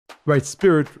Right?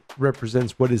 Spirit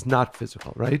represents what is not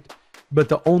physical, right? But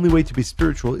the only way to be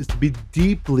spiritual is to be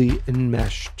deeply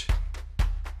enmeshed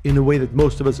in a way that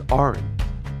most of us aren't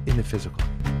in the physical.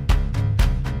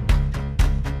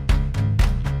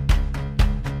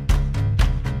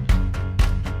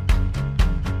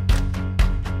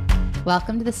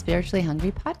 Welcome to the Spiritually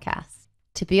Hungry Podcast.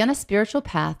 To be on a spiritual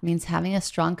path means having a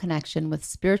strong connection with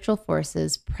spiritual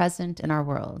forces present in our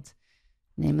world,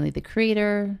 namely the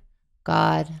Creator,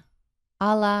 God,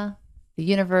 Allah, the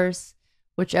universe,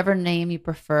 whichever name you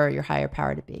prefer your higher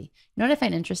power to be. You know what I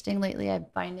find interesting lately? I'm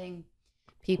finding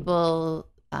people,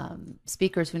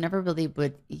 speakers who never really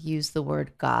would use the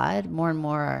word God, more and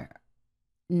more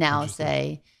now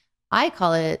say, I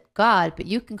call it God, but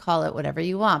you can call it whatever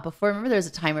you want. Before, remember there was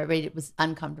a time where everybody was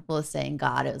uncomfortable with saying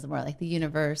God. It was more like the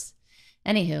universe.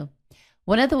 Anywho,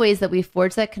 one of the ways that we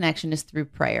forge that connection is through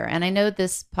prayer. And I know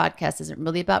this podcast isn't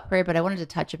really about prayer, but I wanted to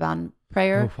touch upon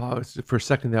prayer. Oh, wow. For a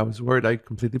second, I was worried I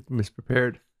completely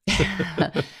misprepared.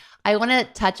 I want to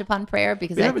touch upon prayer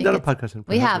because we haven't done a podcast on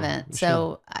prayer. We haven't.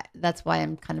 So that's why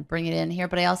I'm kind of bringing it in here.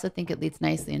 But I also think it leads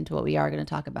nicely into what we are going to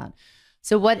talk about.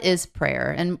 So what is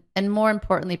prayer? And more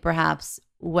importantly, perhaps,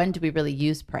 when do we really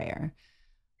use prayer?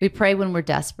 We pray when we're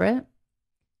desperate.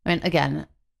 I mean, again,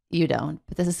 you don't,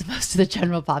 but this is most of the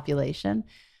general population.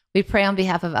 We pray on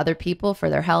behalf of other people for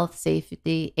their health,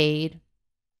 safety, aid.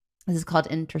 This is called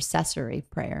intercessory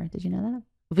prayer. Did you know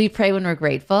that? We pray when we're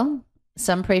grateful.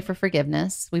 Some pray for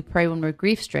forgiveness. We pray when we're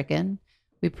grief-stricken.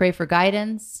 We pray for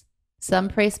guidance. Some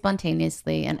pray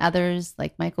spontaneously, and others,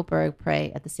 like Michael Berg,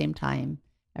 pray at the same time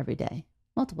every day,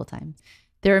 multiple times.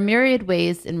 There are myriad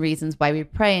ways and reasons why we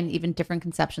pray, and even different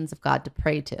conceptions of God to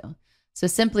pray to. So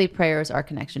simply, prayer is our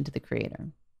connection to the Creator.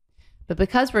 But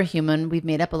because we're human, we've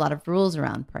made up a lot of rules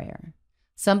around prayer.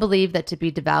 Some believe that to be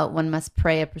devout, one must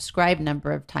pray a prescribed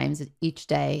number of times each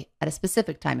day at a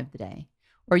specific time of the day,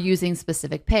 or using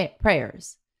specific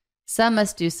prayers. Some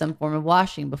must do some form of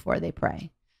washing before they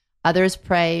pray. Others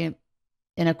pray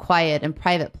in a quiet and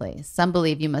private place. Some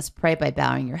believe you must pray by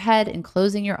bowing your head and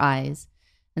closing your eyes.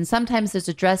 And sometimes there's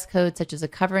a dress code, such as a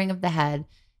covering of the head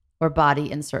or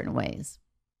body in certain ways.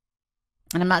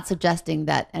 And I'm not suggesting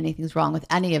that anything's wrong with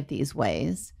any of these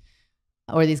ways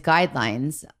or these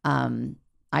guidelines.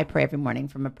 I pray every morning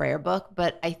from a prayer book,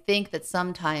 but I think that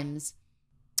sometimes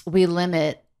we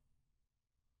limit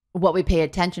what we pay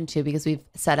attention to because we've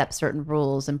set up certain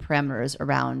rules and parameters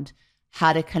around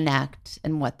how to connect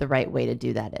and what the right way to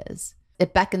do that is.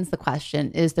 It beckons the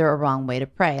question, is there a wrong way to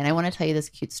pray? And I want to tell you this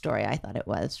cute story. I thought it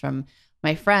was from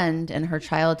my friend in her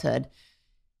childhood.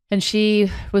 And she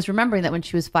was remembering that when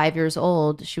she was 5 years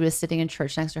old, she was sitting in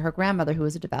church next to her grandmother, who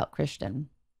was a devout Christian.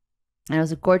 And it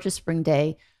was a gorgeous spring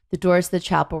day. The doors of the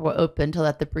chapel were open to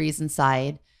let the breeze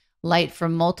inside. Light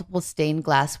from multiple stained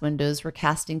glass windows were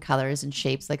casting colors and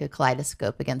shapes like a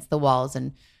kaleidoscope against the walls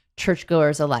and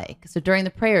churchgoers alike. So during the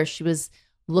prayer, she was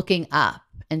looking up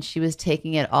and she was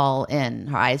taking it all in.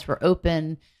 Her eyes were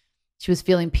open. She was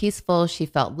feeling peaceful. She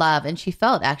felt love, and she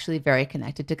felt actually very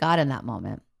connected to God in that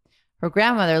moment. Her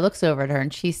grandmother looks over at her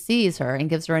and she sees her and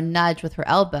gives her a nudge with her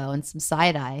elbow and some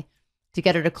side eye to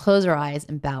get her to close her eyes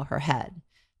and bow her head,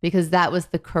 because that was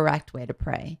the correct way to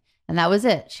pray. And that was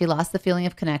it. She lost the feeling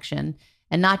of connection.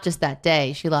 And not just that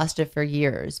day, she lost it for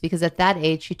years, because at that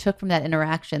age, she took from that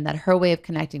interaction that her way of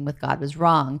connecting with God was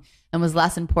wrong and was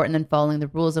less important than following the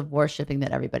rules of worshiping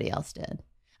that everybody else did.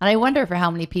 And I wonder for how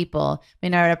many people, I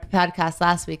mean, I read a podcast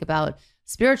last week about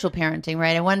spiritual parenting,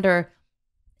 right? I wonder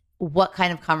what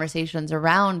kind of conversations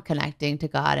around connecting to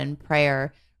God and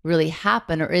prayer really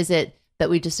happen, or is it that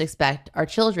we just expect our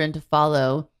children to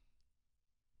follow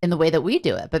in the way that we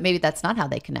do it, but maybe that's not how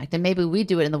they connect. And maybe we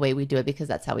do it in the way we do it because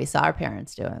that's how we saw our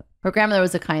parents do it. Her grandmother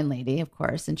was a kind lady, of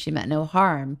course, and she meant no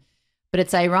harm, but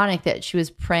it's ironic that she was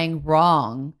praying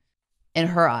wrong in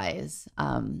her eyes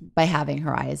by having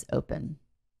her eyes open.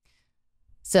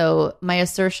 So my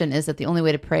assertion is that the only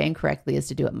way to pray incorrectly is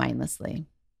to do it mindlessly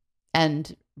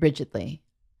and rigidly.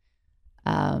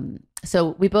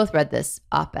 So we both read this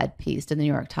op-ed piece in the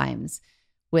New York Times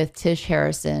with Tish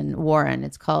Harrison Warren.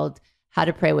 It's called How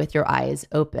to Pray with Your Eyes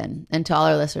Open. And to all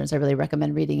our listeners, I really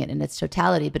recommend reading it in its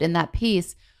totality. But in that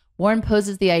piece, Warren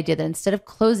poses the idea that instead of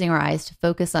closing our eyes to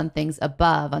focus on things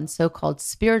above, on so-called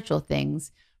spiritual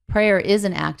things, prayer is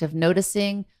an act of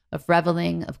noticing, of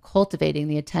reveling, of cultivating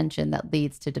the attention that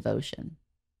leads to devotion.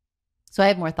 So I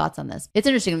have more thoughts on this. It's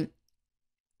interesting.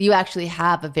 You actually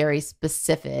have a very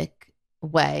specific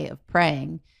way of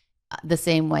praying the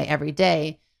same way every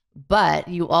day, but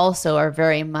you also are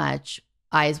very much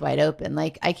eyes wide open.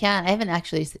 Like I haven't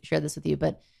actually shared this with you,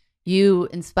 but you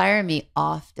inspire me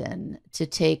often to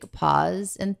take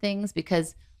pause in things,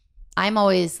 because I'm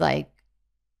always like,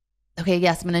 okay,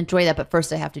 yes, I'm going to enjoy that, but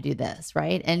first I have to do this,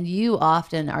 right? And you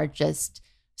often are just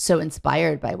so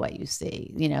inspired by what you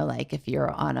see, like if you're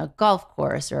on a golf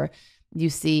course or you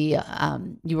see,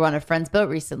 you were on a friend's boat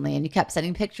recently and you kept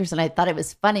sending pictures. And I thought it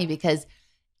was funny because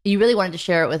you really wanted to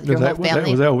share it with your whole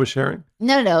family. Was I oversharing?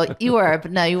 No, you were,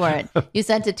 but no, you weren't. You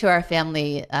sent it to our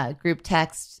family group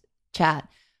text chat.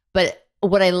 But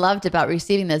what I loved about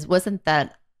receiving this wasn't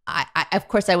that of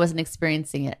course, I wasn't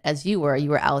experiencing it as you were.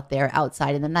 You were out there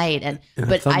outside in the night,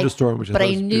 but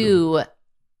I knew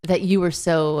that you were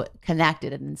so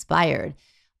connected and inspired.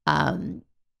 And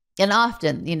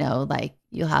often, like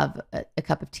you'll have a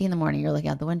cup of tea in the morning, you're looking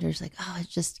out the window, you're just like, oh, it's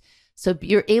just so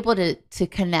you're able to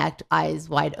connect eyes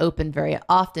wide open very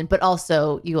often, but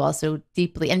you also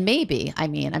deeply, and maybe,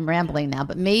 I'm rambling now,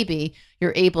 but maybe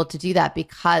you're able to do that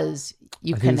because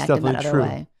you connect in that other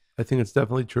way. I think it's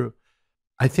definitely true.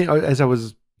 I think as I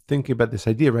was thinking about this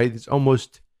idea, right, it's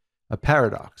almost a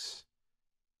paradox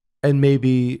and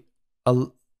maybe a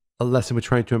lesson we're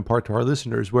trying to impart to our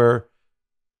listeners where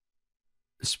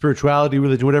spirituality,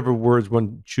 religion, whatever words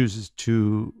one chooses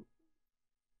to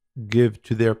give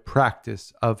to their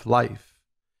practice of life.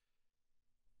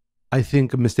 I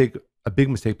think a big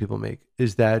mistake people make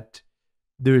is that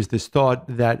there is this thought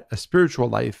that a spiritual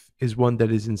life is one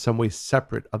that is in some way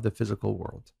separate of the physical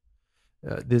world.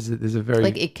 There's a very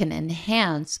like it can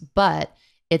enhance, but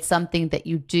it's something that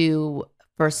you do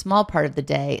for a small part of the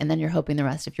day, and then you're hoping the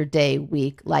rest of your day,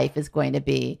 week, life is going to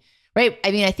be right.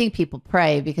 I think people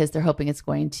pray because they're hoping it's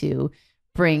going to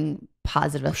bring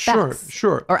positive effects,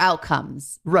 sure, or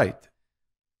outcomes, right?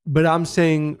 But I'm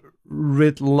saying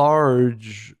writ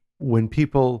large, when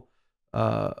people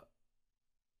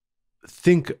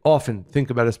think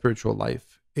about a spiritual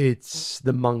life, it's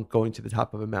the monk going to the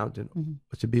top of a mountain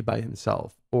to be by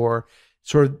himself, or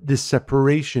sort of this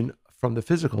separation from the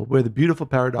physical, where the beautiful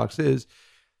paradox is,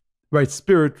 right?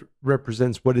 Spirit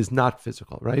represents what is not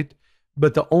physical, right?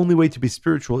 But the only way to be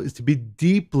spiritual is to be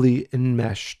deeply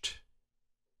enmeshed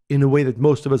in a way that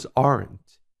most of us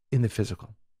aren't in the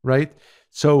physical, right?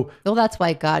 So, well, that's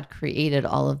why God created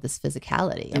all of this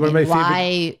physicality.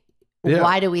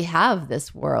 Why do we have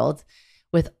this world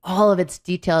with all of its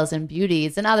details and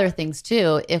beauties and other things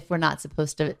too, if we're not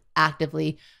supposed to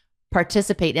actively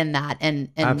participate in that and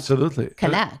absolutely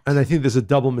connect? And I think there's a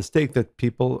double mistake that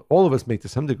all of us make to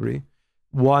some degree.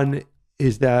 One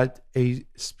is that a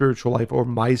spiritual life, or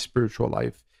my spiritual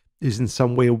life, is in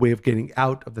some way a way of getting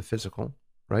out of the physical,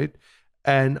 right?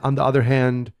 And on the other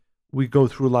hand, we go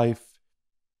through life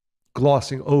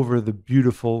glossing over the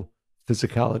beautiful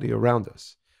physicality around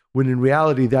us, when in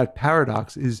reality that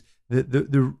paradox is the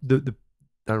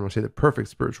I don't want to say the perfect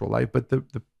spiritual life, but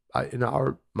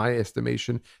in my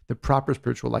estimation, the proper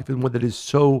spiritual life is one that is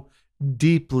so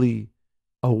deeply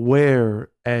aware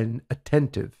and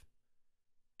attentive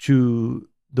to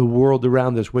the world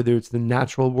around us, whether it's the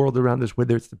natural world around us,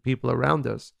 whether it's the people around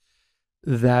us,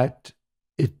 that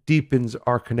it deepens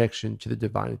our connection to the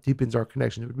divine. It deepens our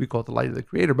connection to what we call the light of the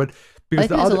Creator. But because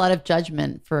there's a lot of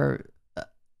judgment for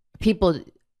people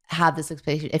have this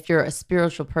expectation. If you're a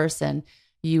spiritual person,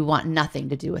 you want nothing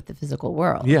to do with the physical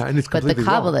world. Yeah, and it's completely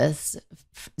But the Kabbalists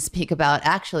speak about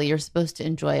actually you're supposed to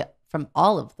enjoy from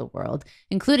all of the world,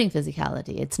 including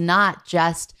physicality. It's not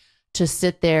just to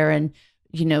sit there and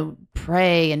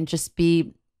pray and just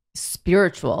be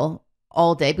spiritual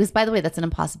all day. Because by the way, that's an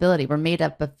impossibility. We're made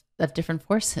up of different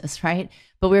forces, right?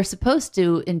 But we're supposed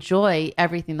to enjoy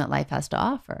everything that life has to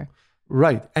offer.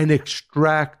 Right, and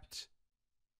extract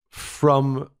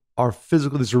from our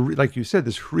physical, like you said,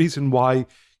 this reason why,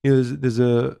 there's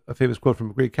a famous quote from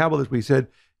a great Kabbalist where he said,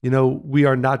 we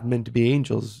are not meant to be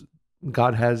angels.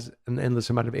 God has an endless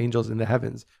amount of angels in the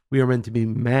heavens. We are meant to be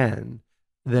man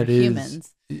that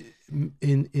is humans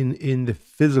in the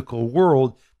physical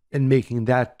world, and making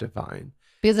that divine.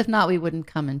 Because if not, we wouldn't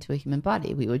come into a human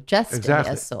body. We would just stay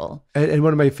as soul. And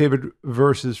one of my favorite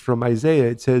verses from Isaiah,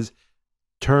 it says,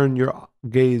 turn your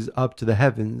gaze up to the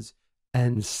heavens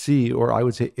and see, or I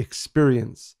would say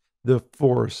experience, the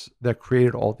force that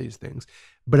created all these things.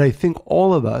 But I think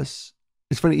all of us,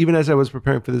 it's funny, even as I was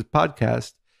preparing for this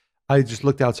podcast, I just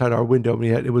looked outside our window and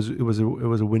it was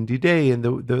a windy day, and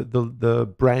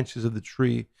the branches of the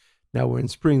tree, now we're in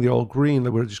spring, they're all green, they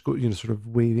were just sort of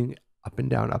waving up and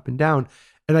down, up and down.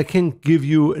 And I can't give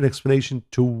you an explanation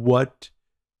to what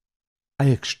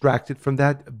I extracted from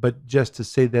that, but just to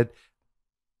say that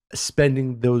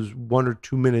spending those 1 or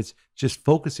 2 minutes just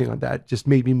focusing on that just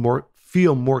made me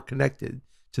feel more connected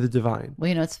to the divine.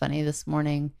 Well, it's funny, this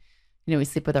morning, we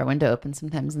sleep with our window open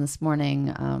sometimes, and this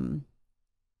morning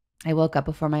I woke up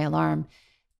before my alarm,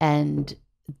 and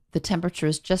the temperature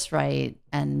was just right.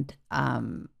 And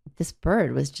this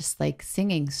bird was just like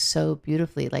singing so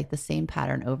beautifully, like the same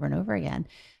pattern over and over again.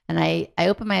 And I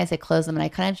opened my eyes, I closed them, and I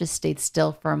kind of just stayed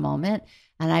still for a moment.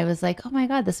 And I was like, oh my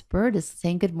God, this bird is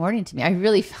saying good morning to me. I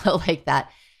really felt like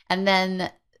that. And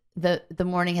then the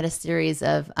morning had a series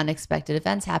of unexpected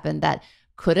events happen that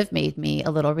could have made me a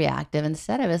little reactive.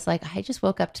 Instead, I was like, I just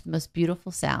woke up to the most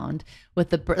beautiful sound with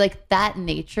the bird. Like that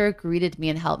nature greeted me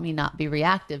and helped me not be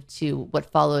reactive to what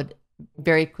followed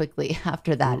very quickly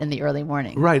after that in the early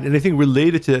morning. Right. And I think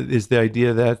related to it is the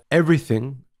idea that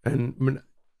everything, and I mean,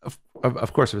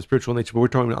 of course, of a spiritual nature, but we're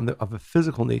talking of a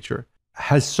physical nature,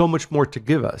 has so much more to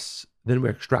give us than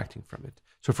we're extracting from it.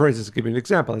 So for instance, to give you an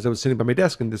example, as I was sitting by my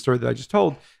desk in the story that I just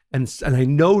told, and I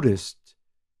noticed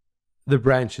the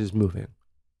branches moving,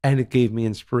 and it gave me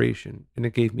inspiration and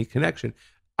it gave me connection.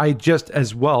 I just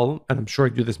as well, and I'm sure I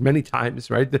do this many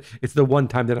times, right? It's the one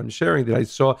time that I'm sharing that I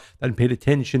saw and paid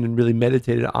attention and really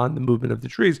meditated on the movement of the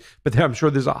trees. But I'm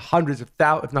sure there's hundreds of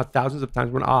thousands, if not thousands of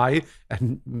times when I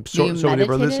and so many of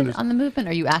our listeners on the movement,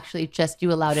 or you actually just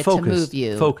you allowed it focused, to move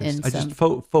you. Focused. I just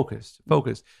focused.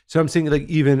 So I'm saying, like,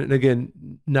 even, and again,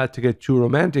 not to get too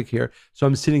romantic here. So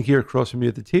I'm sitting here across from you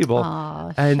at the table,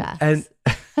 and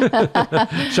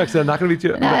shucks, I'm not going to be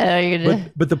too.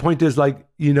 But the point is, like,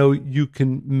 you know, you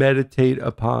can meditate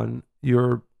upon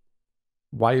your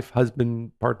wife,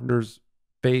 husband, partner's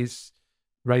face,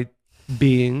 right,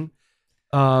 being,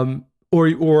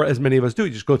 or as many of us do,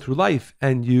 you just go through life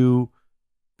and you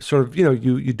sort of, you know,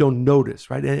 you don't notice,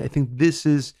 right? And I think this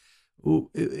is,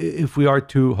 if we are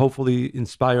to hopefully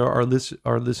inspire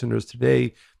our listeners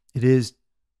today, it is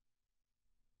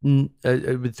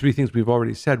with three things we've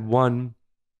already said. One,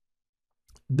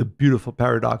 the beautiful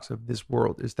paradox of this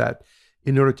world is that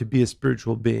in order to be a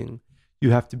spiritual being, you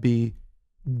have to be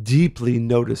deeply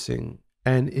noticing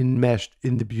and enmeshed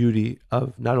in the beauty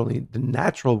of not only the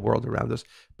natural world around us,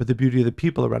 but the beauty of the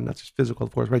people around us, not just physical,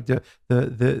 of course, right?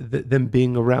 Them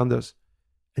being around us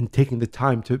and taking the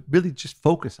time to really just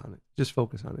focus on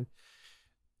it.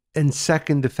 And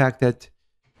second, the fact that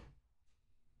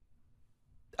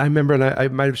I remember, and I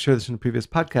might have shared this in a previous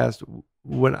podcast,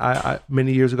 when I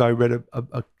many years ago, I read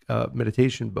a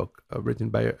meditation book written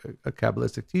by a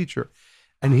kabbalistic teacher,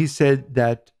 and he said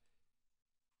that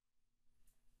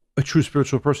a true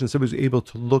spiritual person is somebody who's able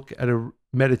to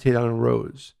meditate on a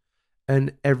rose,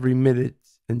 and every minute,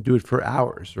 and do it for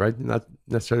hours, right? Not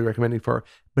necessarily recommending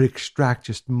but extract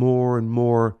just more and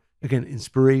more, again,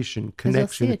 inspiration,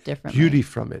 connection, beauty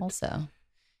from it. Also,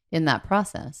 in that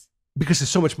process. Because there's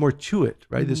so much more to it,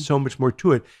 right? Mm-hmm. There's so much more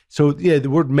to it. So yeah, the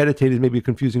word meditate is maybe a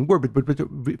confusing word,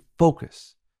 but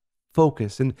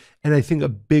focus. And I think a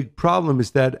big problem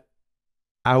is that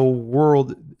our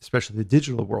world, especially the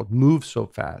digital world, moves so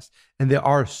fast, and there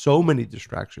are so many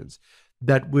distractions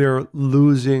that we're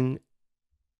losing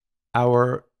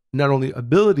our not only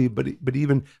ability but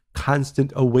even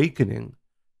constant awakening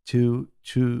to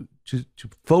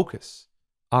focus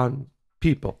on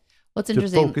people. What's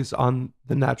interesting, to focus on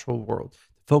the natural world,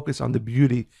 focus on the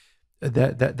beauty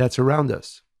that's around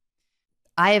us.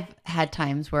 I've had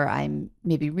times where I'm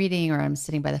maybe reading or I'm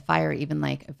sitting by the fire, even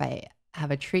like if I have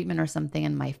a treatment or something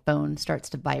and my phone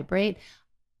starts to vibrate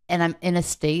and I'm in a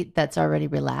state that's already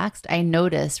relaxed, I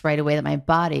notice right away that my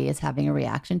body is having a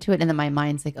reaction to it. And then my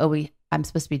mind's like, oh, I'm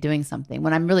supposed to be doing something,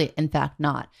 when I'm really, in fact,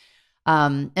 not.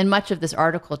 And much of this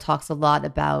article talks a lot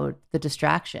about the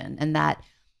distraction, and that,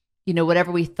 you know,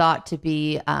 whatever we thought to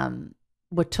be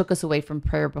what took us away from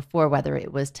prayer before, whether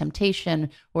it was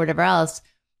temptation or whatever else,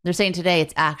 they're saying today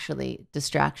it's actually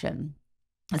distraction.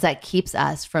 As that keeps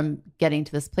us from getting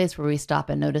to this place where we stop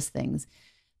and notice things.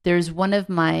 There's one of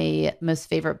my most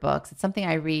favorite books. It's something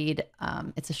I read.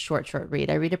 It's a short read.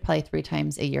 I read it probably 3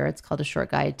 times a year. It's called A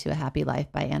Short Guide to a Happy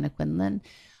Life by Anna Quindlen.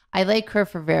 I like her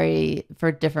for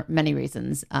many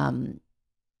reasons.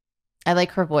 I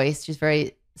like her voice. She's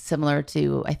very similar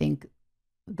to, I think,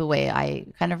 the way I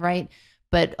kind of write.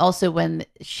 But also when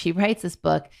she writes this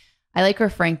book, I like her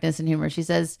frankness and humor. She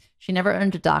says she never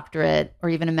earned a doctorate or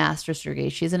even a master's degree.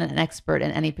 She isn't an expert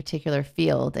in any particular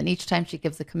field. And each time she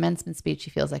gives a commencement speech, she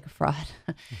feels like a fraud.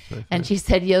 And she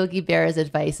said, Yogi Berra's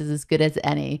advice is as good as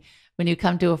any. When you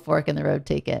come to a fork in the road,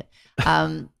 take it.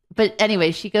 But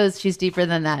anyway, she's deeper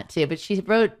than that too. But she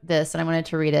wrote this, and I wanted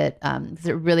to read it because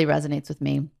it really resonates with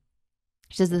me.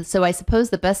 She says, so I suppose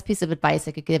the best piece of advice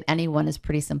I could give anyone is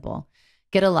pretty simple.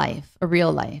 Get a life, a real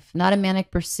life, not a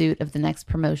manic pursuit of the next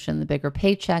promotion, the bigger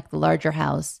paycheck, the larger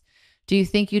house. Do you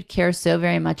think you'd care so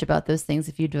very much about those things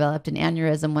if you developed an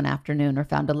aneurysm one afternoon or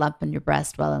found a lump in your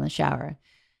breast while in the shower?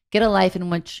 Get a life in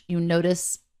which you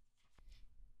notice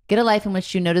Get a life in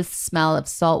which you notice the smell of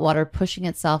salt water pushing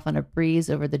itself on a breeze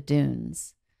over the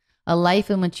dunes. A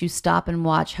life in which you stop and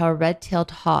watch how a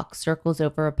red-tailed hawk circles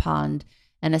over a pond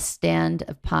and a stand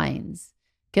of pines.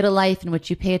 Get a life in which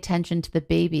you pay attention to the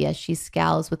baby as she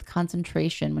scowls with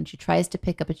concentration when she tries to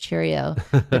pick up a Cheerio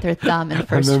with her thumb and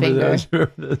first finger.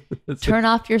 Turn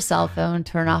off your cell phone,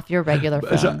 turn off your regular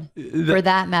phone. For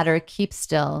that matter, keep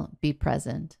still, be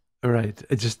present. Right.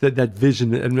 It's just that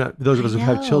vision. And those of us who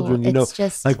have children,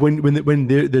 just, like when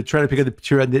they're trying to pick up the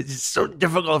Cheerio, and it's so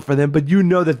difficult for them, but you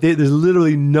know that there's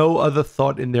literally no other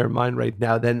thought in their mind right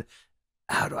now than,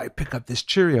 how do I pick up this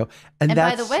Cheerio? And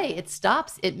by the way,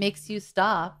 it makes you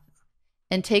stop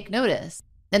and take notice.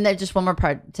 And then just one more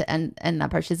part to end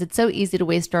that part. She says, it's so easy to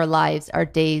waste our lives, our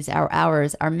days, our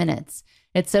hours, our minutes.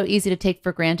 It's so easy to take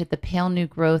for granted the pale new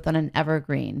growth on an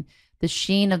evergreen, the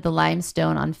sheen of the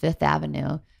limestone on Fifth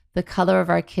Avenue, the color of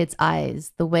our kids'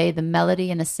 eyes, the way the melody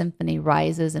in a symphony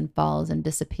rises and falls and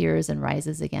disappears and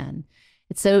rises again.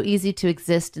 It's so easy to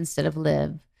exist instead of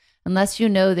live. Unless you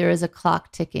know there is a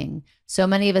clock ticking. So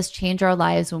many of us change our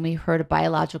lives when we heard a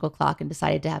biological clock and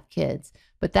decided to have kids.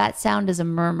 But that sound is a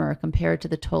murmur compared to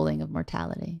the tolling of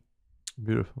mortality.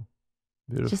 Beautiful.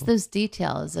 Beautiful. Just those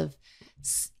details of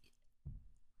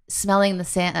smelling the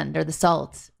sand or the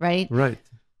salt, right? Right.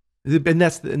 And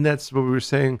that's what we were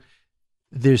saying.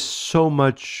 There's so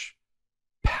much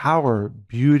power,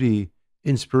 beauty,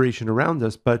 inspiration around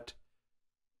us, but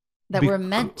that we're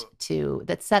meant to,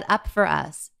 that's set up for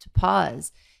us to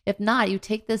pause. If not, you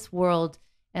take this world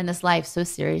and this life so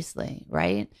seriously,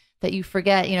 right? That you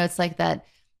forget, it's like that,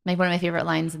 like one of my favorite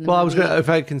lines in the movie. If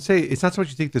I can say, it's not so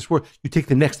much you take this world, you take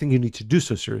the next thing you need to do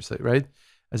so seriously, right?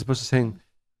 As opposed to saying,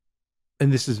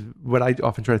 and this is what I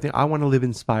often try to think, I want to live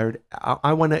inspired.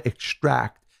 I want to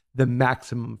extract the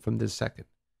maximum from this second,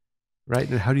 right?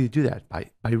 And how do you do that? By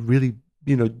really,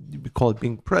 we call it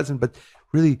being present, but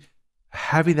really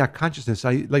having that consciousness.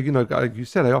 Like you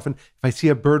said, I often, if I see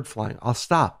a bird flying, I'll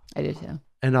stop. I do too.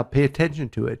 And I'll pay attention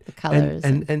to it. The colors.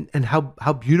 And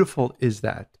how beautiful is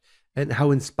that? And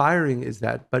how inspiring is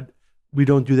that? But we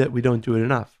don't do that. We don't do it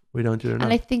enough. And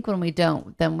I think when we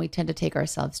don't, then we tend to take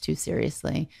ourselves too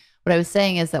seriously. What I was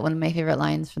saying is that one of my favorite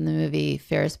lines from the movie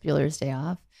Ferris Bueller's Day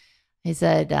Off, he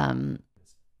said,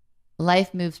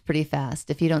 life moves pretty fast.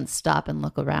 If you don't stop and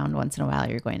look around once in a while,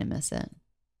 you're going to miss it.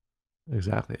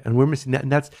 Exactly. And we're missing that.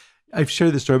 And I've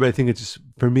shared this story, but I think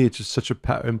for me, it's just such an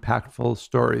impactful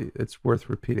story. It's worth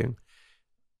repeating.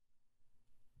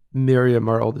 Miriam,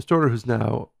 our oldest daughter, who's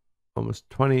now almost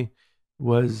 20, we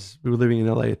were living in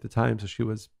LA at the time. So she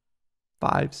was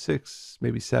 5, 6,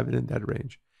 maybe 7, in that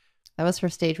range. That was her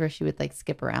stage where she would like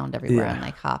skip around everywhere and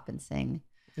like hop and sing.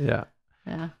 Yeah.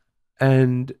 Yeah.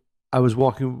 And I was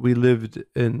walking, we lived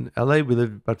in LA. We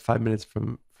lived about 5 minutes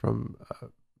from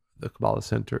the Kabbalah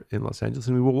Center in Los Angeles.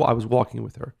 And I was walking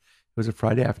with her. It was a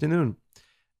Friday afternoon.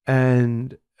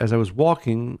 And as I was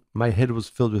walking, my head was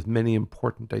filled with many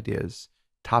important ideas,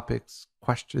 topics,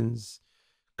 questions,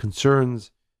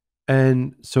 concerns.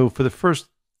 And so for the first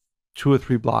 2 or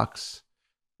 3 blocks,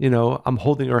 I'm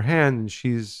holding her hand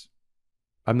and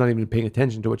I'm not even paying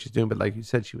attention to what she's doing, but like you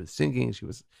said, she was singing, she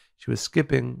was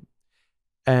skipping,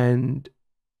 and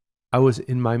I was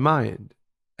in my mind.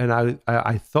 And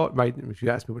I thought, right, if you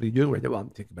ask me, what are you doing right now? Well, I'm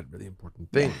thinking about really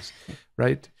important things,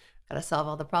 right? Got to solve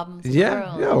all the problems in the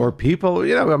world. Yeah, or people,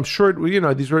 I'm sure,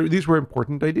 these were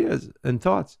important ideas and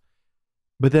thoughts.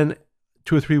 But then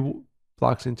 2 or 3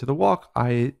 blocks into the walk,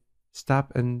 I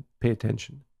stop and pay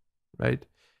attention, right,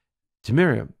 to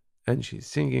Miriam. And she's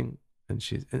singing, and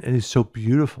it's so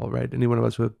beautiful, right? Any one of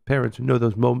us who have parents who know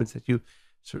those moments that you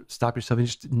sort of stop yourself and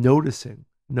just noticing,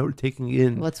 taking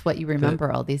in. Well, it's what you remember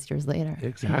all these years later.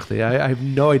 Exactly. I have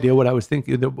no idea what I was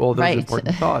thinking, all those right.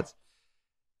 important thoughts.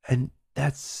 And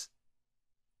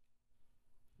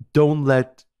don't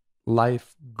let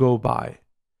life go by.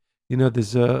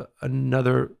 There's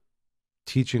another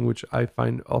teaching which I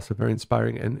find also very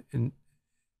inspiring, and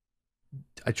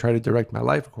I try to direct my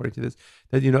life according to this,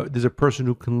 that, there's a person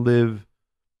who can live,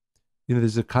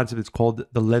 there's a concept that's called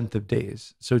the length of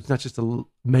days. So it's not just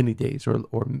many days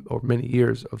or many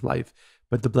years of life,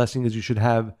 but the blessing is you should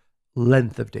have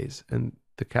length of days. And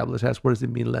the Kabbalist asks, what does it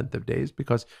mean, length of days?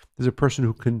 Because there's a person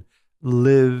who can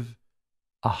live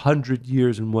 100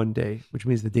 years in one day, which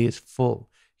means the day is full.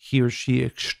 He or she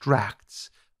extracts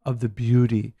of the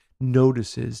beauty,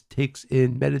 notices, takes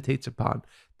in, meditates upon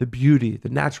the beauty, the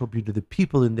natural beauty, the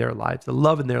people in their lives, the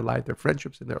love in their life, their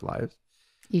friendships in their lives.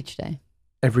 Each day.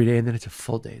 Every day. And then it's a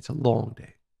full day. It's a long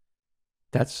day.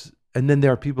 And then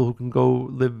there are people who can go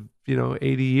live,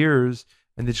 80 years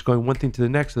and they're just going one thing to the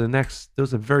next.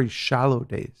 Those are very shallow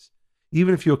days.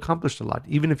 even if you accomplished a lot,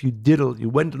 even if you you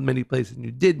went to many places and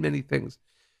you did many things,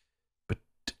 but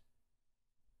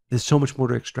there's so much more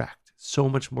to extract, so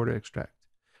much more to extract.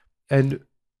 And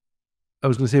I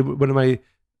was going to say, one of my,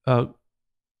 I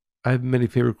have many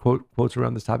favorite quotes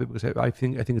around this topic, because I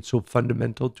think it's so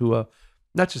fundamental to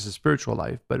not just a spiritual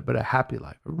life, but a happy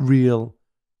life, a real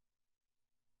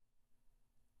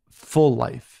full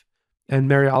life. And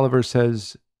Mary Oliver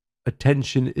says,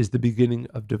 attention is the beginning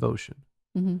of devotion.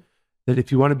 Mm-hmm. That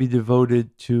if you want to be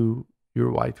devoted to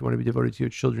your wife, you want to be devoted to your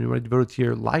children, you want to be devoted to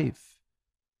your life,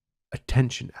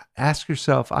 attention. Ask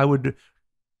yourself, I would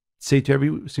say to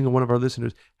every single one of our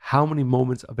listeners, how many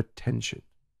moments of attention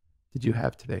did you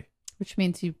have today? Which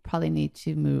means you probably need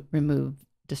to remove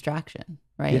distraction,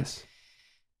 right? Yes.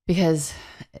 Because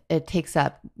it takes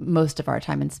up most of our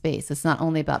time and space. It's not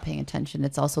only about paying attention,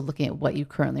 it's also looking at what you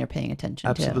currently are paying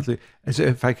attention to. Absolutely. And so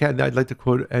if I can, I'd like to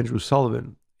quote Andrew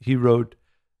Sullivan. He wrote,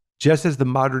 just as the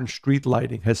modern street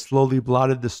lighting has slowly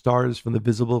blotted the stars from the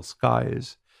visible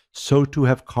skies, so too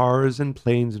have cars and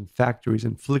planes and factories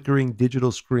and flickering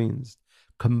digital screens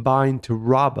combined to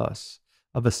rob us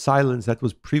of a silence that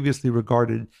was previously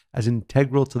regarded as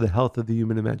integral to the health of the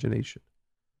human imagination.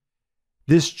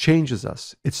 This changes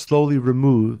us. It slowly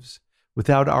removes,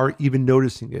 without our even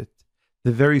noticing it,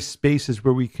 the very spaces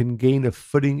where we can gain a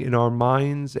footing in our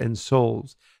minds and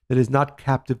souls that is not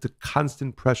captive to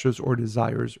constant pressures or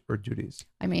desires or duties.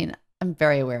 I mean, I'm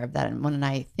very aware of that. And when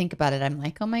I think about it, I'm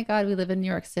like, oh my God, we live in New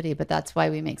York City. But that's why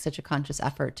we make such a conscious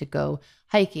effort to go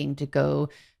hiking, to go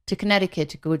to Connecticut,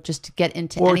 to go just to get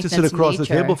into or any to sense sit across of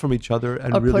nature, the table from each other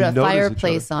and or really put a notice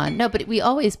fireplace each other. on. No, but we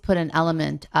always put an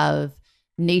element of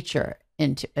nature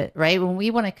into it, right? When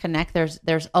we want to connect,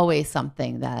 there's always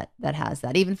something that has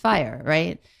that, even fire,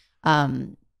 right?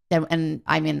 And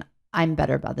I mean, I'm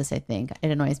better about this. I think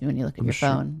it annoys me when you look at your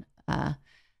phone.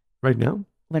 Right now,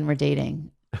 when we're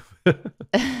dating,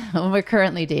 when we're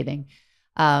currently dating.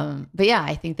 But yeah,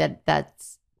 I think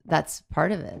that's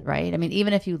part of it, right? I mean,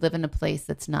 even if you live in a place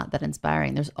that's not that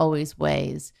inspiring, there's always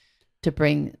ways to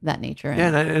bring that nature in.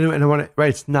 Yeah, and I want to, right,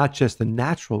 it's not just the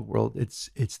natural world, it's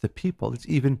the people. It's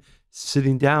even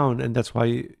sitting down, and that's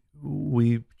why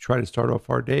we try to start off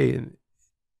our day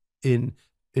in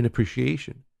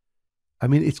appreciation. I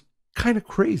mean, it's kind of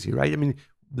crazy, right? I mean,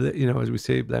 as we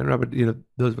say, but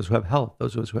those of us who have health,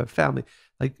 those of us who have family,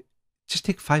 like, just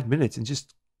take 5 minutes and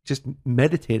just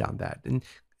meditate on that, and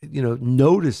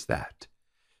notice that.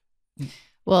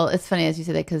 Well, it's funny as you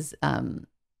say that, because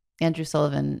Andrew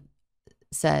Sullivan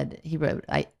said, he wrote,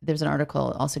 there's an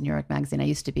article also in New York Magazine, I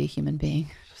used to be a human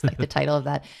being, just like the title of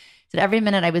that. He said, every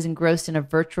minute I was engrossed in a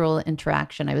virtual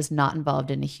interaction, I was not involved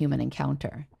in a human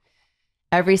encounter.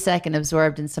 Every second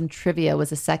absorbed in some trivia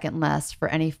was a second less for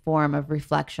any form of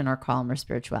reflection or calm or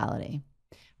spirituality.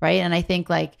 Right. And I think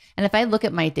and if I look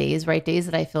at my days, right, days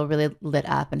that I feel really lit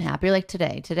up and happy, like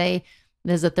today,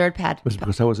 there's a third Was it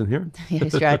because I wasn't here? Yeah,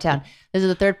 you're out of town. This is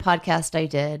the third podcast I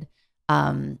did.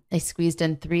 I squeezed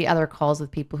in 3 other calls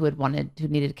with people who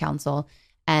needed counsel.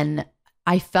 And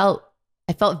I felt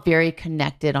very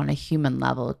connected on a human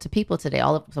level to people today.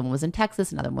 Someone was in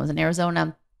Texas, another one was in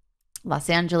Arizona, Los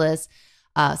Angeles,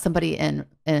 somebody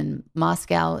in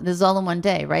Moscow. This is all in one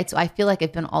day, right? So I feel like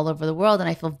I've been all over the world, and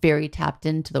I feel very tapped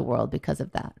into the world because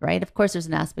of that, right? Of course, there's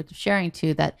an aspect of sharing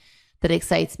too that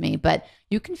excites me, but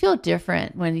you can feel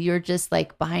different when you're just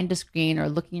like behind a screen or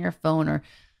looking at your phone or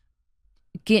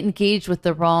get engaged with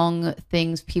the wrong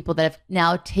things, people that have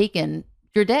now taken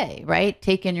your day, right?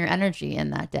 Taken your energy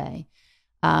in that day.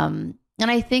 And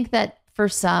I think that for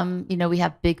some, we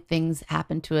have big things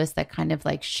happen to us that kind of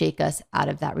like shake us out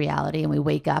of that reality. And we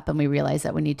wake up and we realize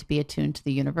that we need to be attuned to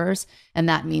the universe. And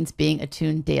that means being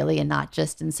attuned daily, and not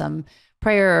just in some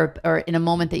prayer or in a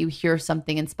moment that you hear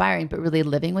something inspiring, but really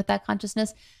living with that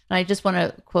consciousness. And I just want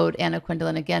to quote Anna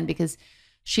Quindlen again, because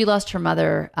she lost her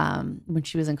mother when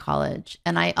she was in college.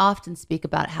 And I often speak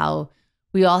about how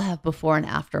we all have before and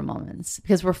after moments,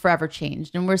 because we're forever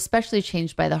changed. And we're especially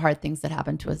changed by the hard things that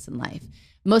happen to us in life.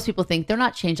 Most people think they're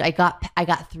not changed. I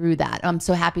got through that. I'm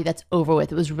so happy that's over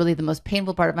with. It was really the most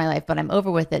painful part of my life, but I'm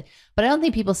over with it. But I don't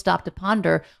think people stop to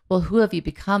ponder, well, who have you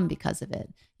become because of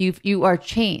it? You are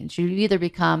changed. You either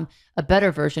become a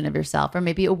better version of yourself or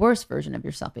maybe a worse version of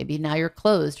yourself. Maybe now you're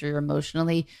closed or you're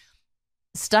emotionally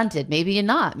stunted. Maybe you're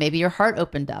not. Maybe your heart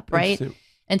opened up, right?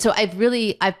 And so I've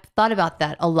thought about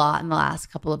that a lot in the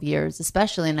last couple of years,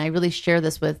 especially. And I really share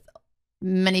this with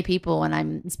many people when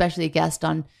I'm especially a guest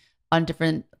on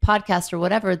different podcasts or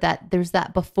whatever, that there's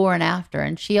that before and after.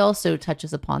 And she also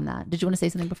touches upon that. Did you want to say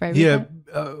something before I read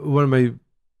that? One of my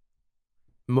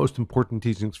most important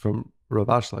teachings from Rav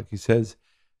Ashlag, he says,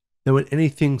 that when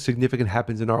anything significant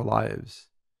happens in our lives,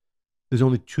 there's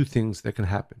only two things that can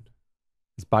happen.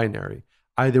 It's binary.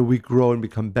 Either we grow and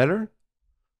become better,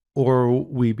 or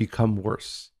we become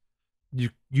worse.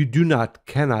 You do not,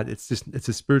 cannot, it's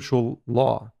a spiritual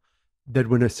law that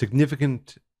when a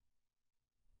significant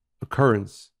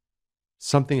occurrence,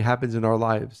 something happens in our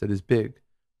lives that is big,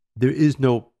 there is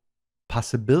no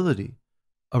possibility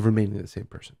of remaining the same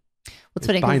person. It's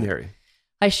funny, binary.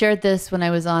 I shared this when I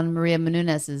was on Maria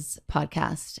Menounos'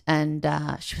 podcast, and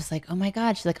she was like, oh my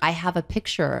God. She's like, I have a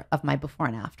picture of my before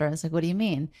and after. I was like, what do you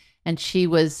mean? And she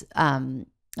was on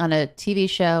a TV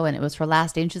show, and it was her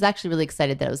last day. And she was actually really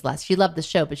excited that it was last. She loved the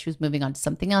show, but she was moving on to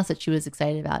something else that she was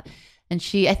excited about. And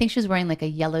I think she was wearing like a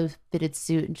yellow fitted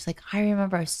suit. And she's like, I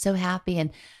remember I was so happy. And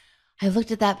I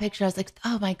looked at that picture. I was like,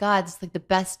 oh my God, it's like the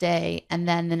best day. And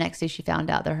then the next day she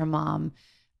found out that her mom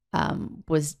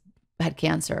had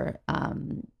cancer,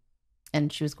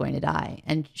 and she was going to die.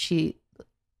 And she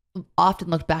often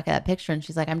looked back at that picture and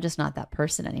she's like, I'm just not that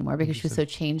person anymore, because she was so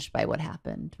changed by what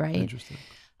happened. Right. Interesting.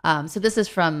 So this is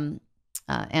from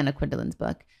Anna Quindlen's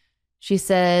book. She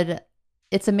said,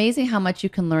 it's amazing how much you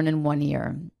can learn in 1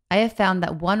 year. I have found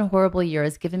that one horrible year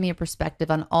has given me a perspective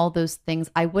on all those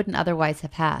things I wouldn't otherwise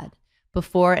have had.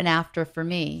 Before and after for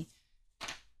me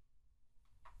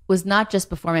was not just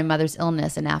before my mother's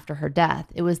illness and after her death.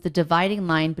 It was the dividing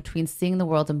line between seeing the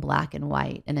world in black and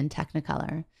white and in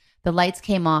technicolor. The lights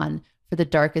came on for the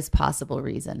darkest possible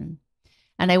reason.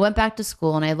 And I went back to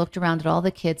school and I looked around at all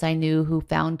the kids I knew who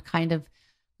found kind of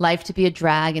life to be a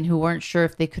drag and who weren't sure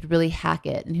if they could really hack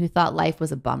it and who thought life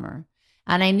was a bummer.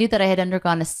 And I knew that I had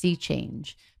undergone a sea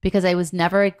change because I was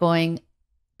never again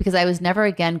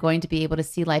going to be able to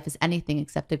see life as anything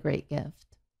except a great gift.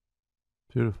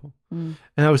 Beautiful. And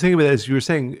I was thinking about it, as you were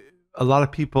saying, a lot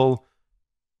of people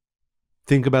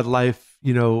think about life,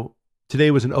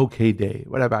 today was an okay day,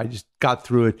 whatever, I just got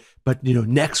through it. But,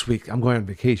 next week I'm going on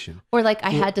vacation. Or like I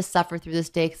had to suffer through this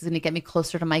day because it's going to get me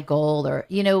closer to my goal, or,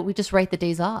 we just write the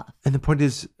days off. And the point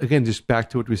is, again, just back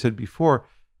to what we said before,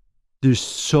 there's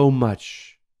so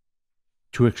much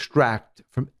to extract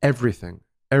from everything,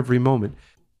 every moment.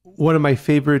 One of my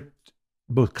favorite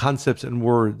both concepts and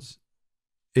words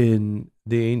in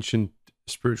the ancient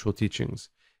spiritual teachings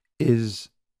is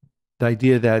the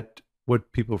idea that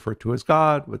what people refer to as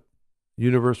God, what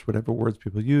universe, whatever words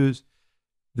people use,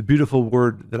 the beautiful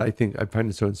word that I find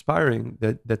it so inspiring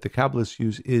that the Kabbalists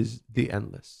use is the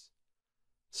endless.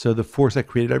 So the force that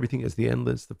created everything is the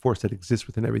endless. The force that exists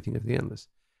within everything is the endless.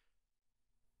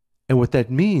 And what that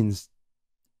means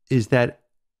is that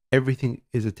everything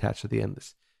is attached to the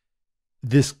endless.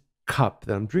 This cup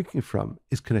that I'm drinking from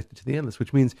is connected to the endless,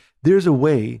 which means there's a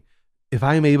way, if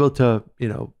I'm able to,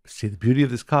 see the beauty of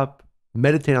this cup,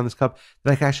 meditate on this cup,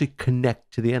 that I can actually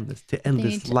connect to the endless, to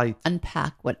endless light.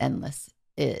 Unpack what endless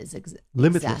is.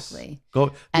 Limitless. Exactly.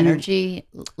 Energy,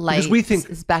 light, because we think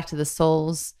is back to the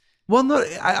souls. Well, no,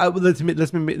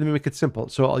 let me make it simple.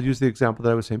 So I'll use the example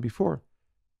that I was saying before.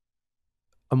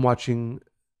 I'm watching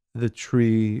the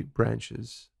tree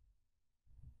branches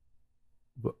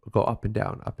go up and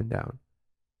down, up and down.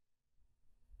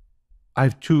 I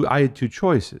had two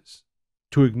choices: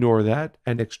 to ignore that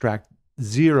and extract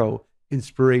zero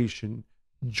inspiration,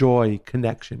 joy,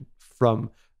 connection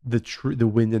from the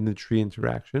wind and the tree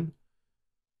interaction,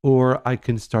 or I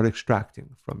can start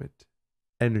extracting from it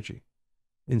energy,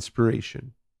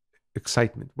 inspiration,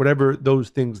 excitement, whatever those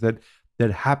things that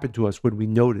happen to us when we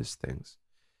notice things.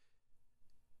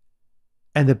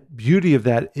 And the beauty of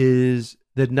that is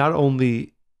that not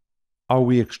only are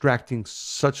we extracting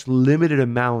such limited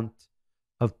amount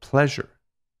of pleasure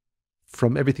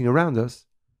from everything around us,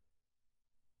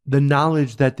 the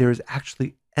knowledge that there is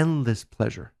actually endless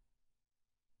pleasure,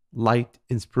 light,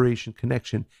 inspiration,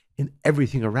 connection in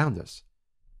everything around us.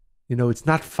 It's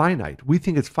not finite. We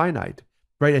think it's finite,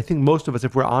 right? I think most of us,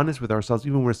 if we're honest with ourselves,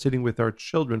 even when we're sitting with our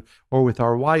children or with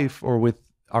our wife or with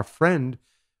our friend,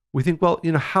 we think, well,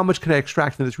 how much can I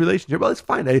extract from this relationship? Well, it's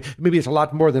fine. Maybe it's a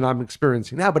lot more than I'm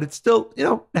experiencing now, but it's still, it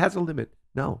has a limit.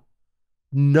 No,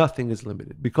 nothing is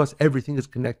limited because everything is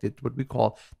connected to what we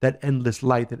call that endless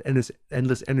light, that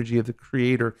endless energy of the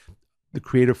creator, the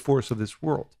creative force of this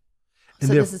world. And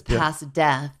so this is past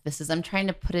death. I'm trying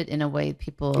to put it in a way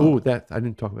people... Oh, that, I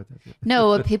didn't talk about that yet.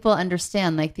 No, people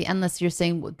understand, like the endless, you're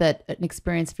saying that an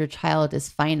experience of your child is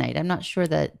finite. I'm not sure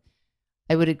that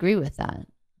I would agree with that.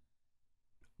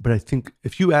 But I think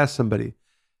if you ask somebody,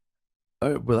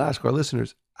 we'll ask our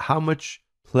listeners, how much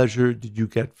pleasure did you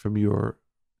get from your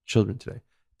children today?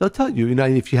 They'll tell you,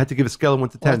 if you had to give a scale of 1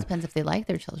 to 10. Well, it depends if they like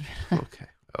their children. Okay.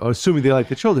 Assuming they like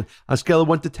their children. On a scale of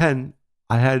 1 to 10,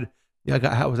 I had Yeah,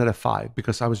 I was at a 5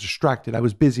 because I was distracted. I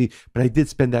was busy, but I did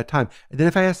spend that time. And then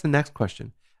if I ask the next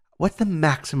question, what's the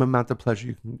maximum amount of pleasure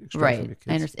you can extract from Right. your I kids?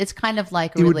 understand. It's kind of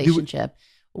like a relationship.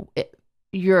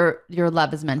 Your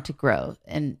love is meant to grow,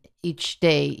 and each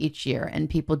day, each year, and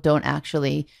people don't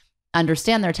actually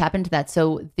understand or tap into that.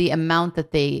 So the amount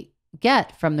that they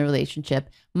get from the relationship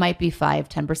might be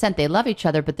 5-10%. They love each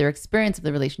other, but their experience of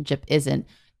the relationship isn't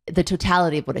the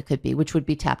totality of what it could be, which would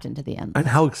be tapped into the endless. And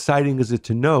how exciting is it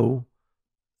to know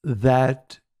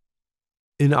that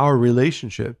in our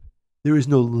relationship, there is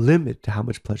no limit to how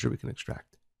much pleasure we can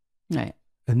extract. Right.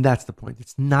 And that's the point.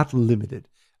 It's not limited.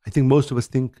 I think most of us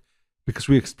think because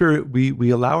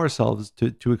we allow ourselves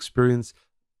to experience,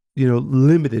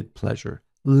 limited pleasure,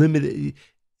 limited.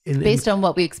 Based on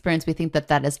what we experience, we think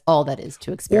that is all that is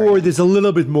to experience. Or there's a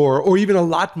little bit more, or even a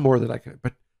lot more that I can,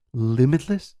 but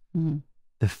limitless. Mm-hmm.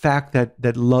 The fact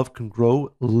that love can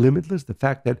grow limitless, the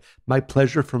fact that my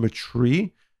pleasure from a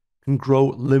tree can grow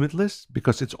limitless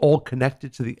because it's all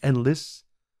connected to the endless.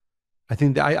 I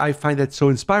think that I find that so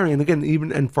inspiring. And again,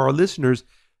 and for our listeners,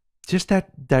 just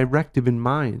that directive in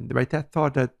mind, right? That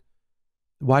thought that,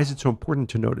 why is it so important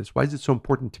to notice? Why is it so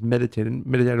important to meditate? And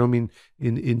meditate, I don't mean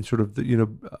in sort of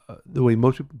the way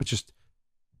most people, but just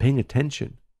paying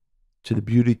attention to the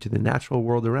beauty, to the natural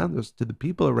world around us, to the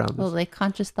people around us. Well, like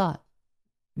conscious thought,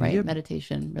 right? Yeah.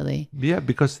 Meditation, really. Yeah,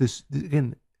 because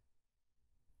again,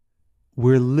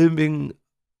 we're living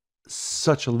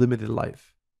such a limited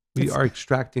life. We are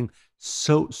extracting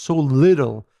so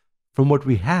little from what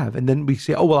we have, and then we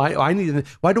say, "Oh well, I need.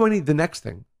 Why do I need the next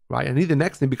thing? Right? I need the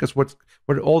next thing because what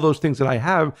all those things that I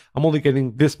have, I'm only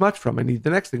getting this much from. I need the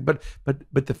next thing." But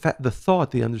the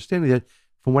thought, the understanding that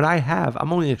from what I have,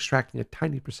 I'm only extracting a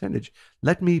tiny percentage.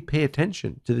 Let me pay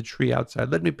attention to the tree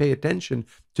outside. Let me pay attention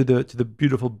to the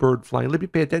beautiful bird flying. Let me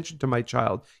pay attention to my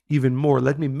child even more.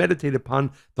 Let me meditate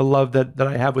upon the love that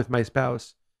I have with my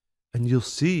spouse. And you'll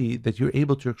see that you're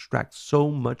able to extract so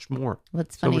much more.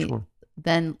 What's funny, so much more.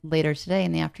 Then later today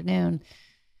in the afternoon,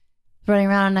 running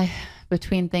around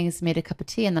between things, made a cup of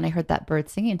tea, and then I heard that bird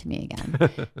singing to me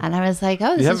again. And I was like,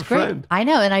 oh, this is great. Friend. I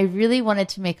know. And I really wanted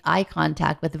to make eye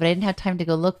contact with it, but I didn't have time to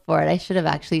go look for it. I should have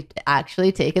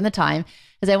actually taken the time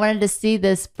because I wanted to see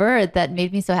this bird that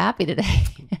made me so happy today.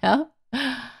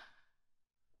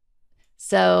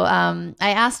 So I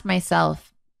asked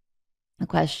myself a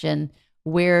question: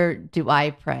 where do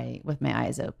I pray with my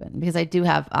eyes open? Because I do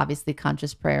have obviously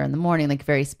conscious prayer in the morning, like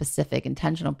very specific,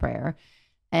 intentional prayer.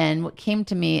 And what came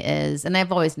to me is, and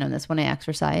I've always known this, when I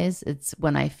exercise, it's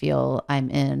when I feel I'm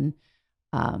in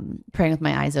praying with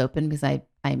my eyes open, because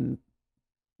I'm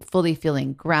fully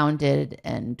feeling grounded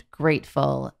and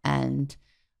grateful and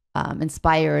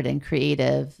inspired and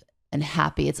creative and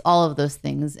happy. It's all of those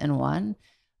things in one.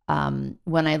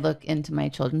 When I look into my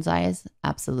children's eyes,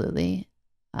 absolutely.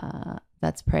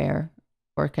 That's prayer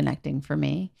or connecting for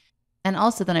me. And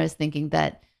also then I was thinking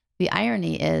that the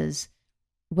irony is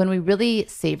when we really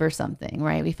savor something,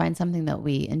 right? We find something that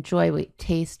we enjoy, we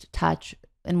taste, touch,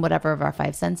 and whatever of our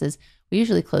 5 senses, we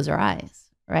usually close our eyes,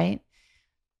 right?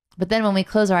 But then when we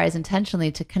close our eyes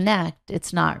intentionally to connect,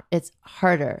 it's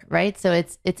harder, right? So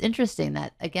it's interesting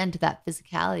that, again, to that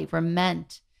physicality, we're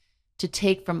meant to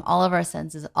take from all of our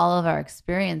senses, all of our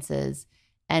experiences,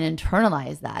 and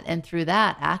internalize that. And through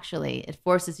that, actually, it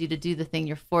forces you to do the thing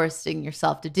you're forcing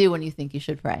yourself to do when you think you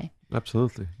should pray.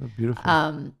 Absolutely. That's beautiful.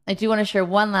 I do want to share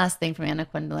one last thing from Anna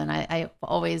Quindlen. I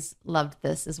always loved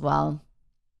this as well.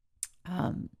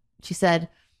 She said,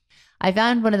 I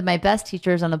found one of my best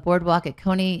teachers on a boardwalk at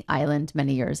Coney Island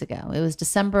many years ago. It was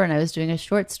December, and I was doing a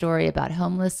short story about how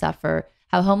homeless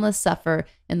suffer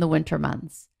in the winter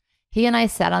months. He and I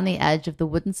sat on the edge of the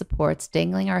wooden supports,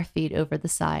 dangling our feet over the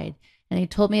side, and he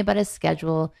told me about his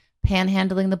schedule,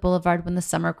 panhandling the boulevard when the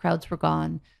summer crowds were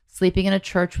gone, sleeping in a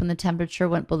church when the temperature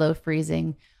went below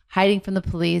freezing, hiding from the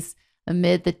police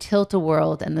amid the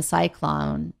tilt-a-whirl and a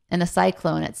cyclone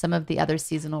at some of the other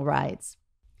seasonal rides.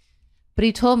 But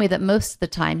he told me that most of the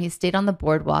time he stayed on the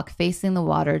boardwalk facing the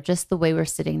water just the way we're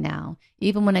sitting now,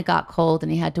 even when it got cold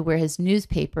and he had to wear his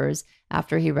newspapers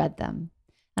after he read them.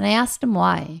 And I asked him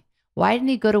why. Why didn't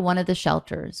he go to one of the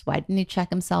shelters? Why didn't he check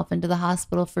himself into the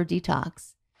hospital for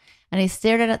detox? And he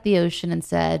stared out at the ocean and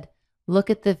said, look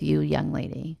at the view, young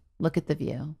lady. Look at the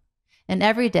view. And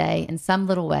every day, in some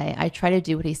little way, I try to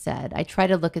do what he said. I try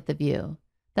to look at the view.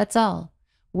 That's all.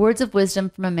 Words of wisdom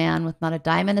from a man with not a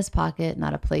dime in his pocket,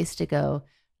 not a place to go,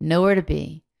 nowhere to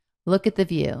be. Look at the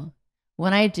view.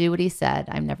 When I do what he said,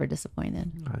 I'm never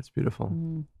disappointed. Oh, that's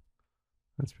beautiful.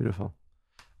 That's beautiful.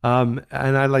 And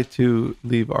I'd like to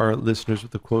leave our listeners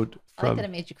with a quote I like from. that I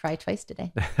made you cry twice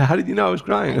today. How did you know I was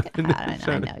crying?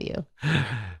 I know you.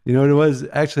 You know what it was?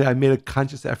 Actually, I made a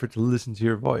conscious effort to listen to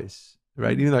your voice,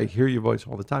 right? Even though I hear your voice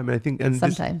all the time, and I think, and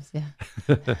Sometimes, yeah.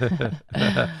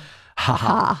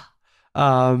 ha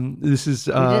ha. This is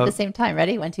We did it at the same time.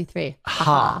 Ready? 1, 2, 3.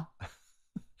 ha.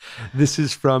 This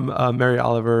is from Mary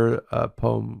Oliver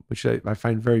poem, which I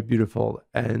find very beautiful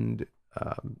and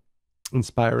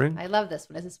inspiring. I love this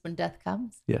one. Is this when death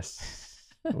comes? Yes,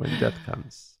 when death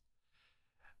comes.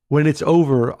 When it's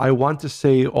over, I want to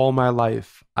say all my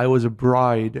life, I was a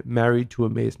bride married to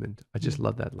amazement. I just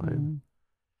love that line.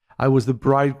 I was the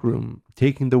bridegroom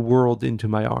taking the world into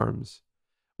my arms.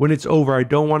 When it's over, I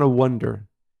don't want to wonder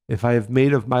if I have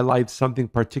made of my life something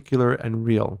particular and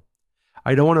real.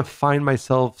 I don't want to find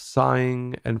myself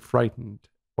sighing and frightened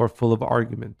or full of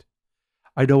argument.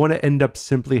 I don't want to end up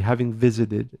simply having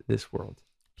visited this world.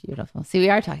 Beautiful. See, we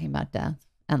are talking about death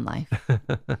and life.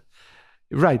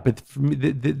 Right, but for me,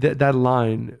 that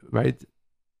line, right?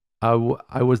 I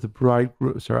was the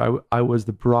bridegroom. Sorry, I was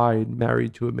the bride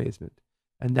married to amazement,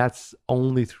 and that's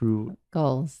only through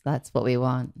Goals. That's what we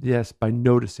want. yes, by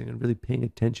noticing and really paying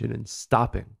attention and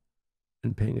stopping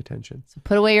and paying attention. So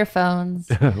put away your phones.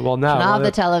 Well, now Turn off the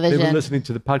they television. were listening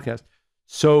to the podcast.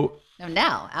 So, No,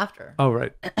 now, after. oh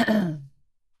right.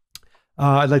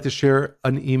 I'd like to share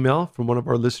an email from one of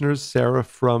our listeners, Sarah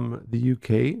from the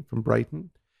UK, from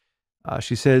Brighton.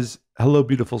 She says, "Hello,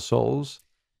 beautiful souls.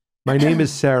 My name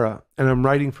is Sarah, and I'm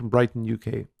writing from Brighton,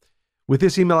 UK. With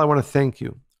this email, I want to thank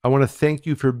you. I want to thank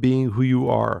you for being who you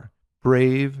are: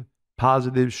 brave,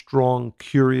 positive, strong,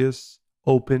 curious,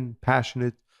 open,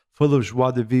 passionate, full of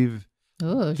joie de vivre,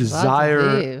 Ooh,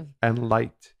 desire, and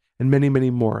light, and many, many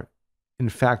more. In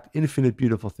fact, infinite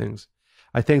beautiful things.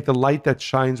 I thank the light that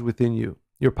shines within you.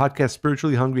 Your podcast,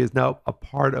 Spiritually Hungry, is now a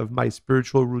part of my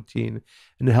spiritual routine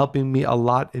and helping me a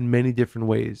lot in many different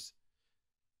ways.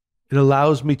 It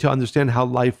allows me to understand how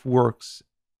life works.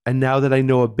 And now that I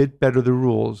know a bit better the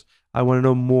rules, I want to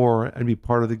know more and be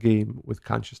part of the game with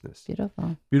consciousness."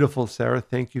 Beautiful. Beautiful, Sarah.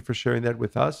 Thank you for sharing that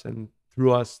with us and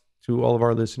through us to all of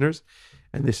our listeners.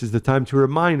 And this is the time to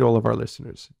remind all of our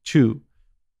listeners to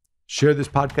share this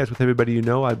podcast with everybody you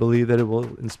know. I believe that it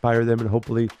will inspire them and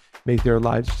hopefully make their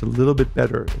lives just a little bit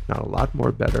better, if not a lot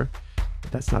more better.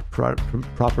 That's not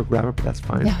proper grammar, but that's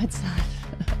fine. No, it's not.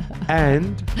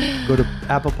 And go to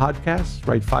Apple Podcasts,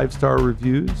 write 5-star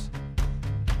reviews,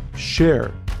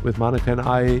 share with Monica and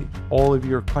I all of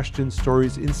your questions,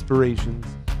 stories, inspirations.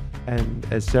 And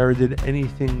as Sarah did,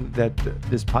 anything that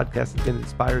this podcast again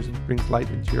inspires and brings light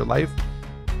into your life,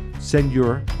 send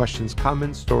your questions,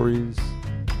 comments, stories,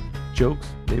 jokes,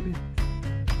 maybe,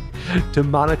 to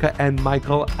Monica and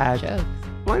Michael at, Jokes.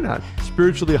 why not,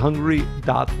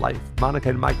 spirituallyhungry.life. Monica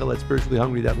and Michael at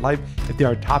spirituallyhungry.life. If there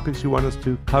are topics you want us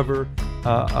to cover,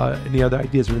 any other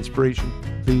ideas or inspiration,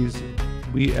 please,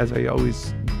 we, as I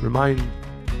always remind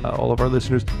all of our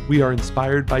listeners, we are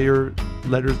inspired by your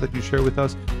letters that you share with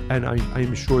us, and I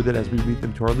am sure that as we read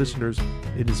them to our listeners,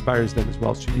 it inspires them as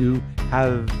well. So you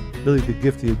have really the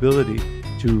gift, the ability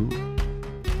to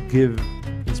give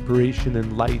inspiration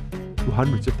and light to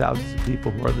hundreds of thousands of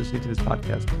people who are listening to this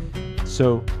podcast.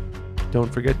 So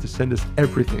don't forget to send us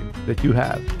everything that you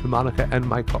have to Monica and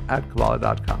Michael at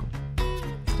Kabbalah.com.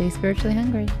 Stay spiritually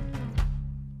hungry.